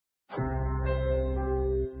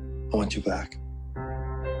I want you back.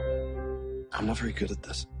 I'm not very good at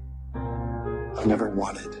this. I've never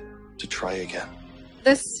wanted to try again.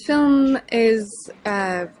 This film is,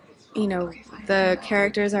 the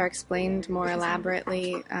characters are explained more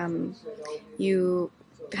elaborately. You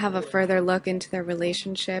have a further look into their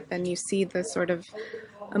relationship, and you see the sort of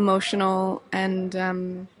emotional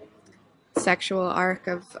and sexual arc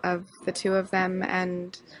of the two of them,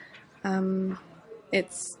 and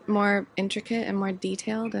it's more intricate and more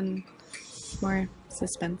detailed and more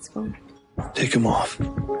suspenseful. Take him off.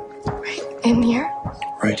 Right in here?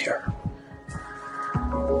 Right here.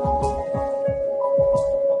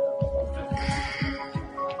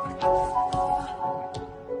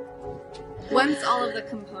 Once all of the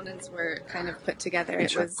components were kind of put together,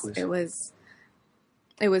 it was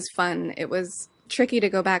fun. It was tricky to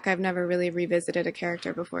go back. I've never really revisited a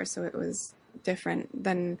character before, so it was different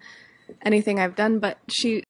than anything I've done. But she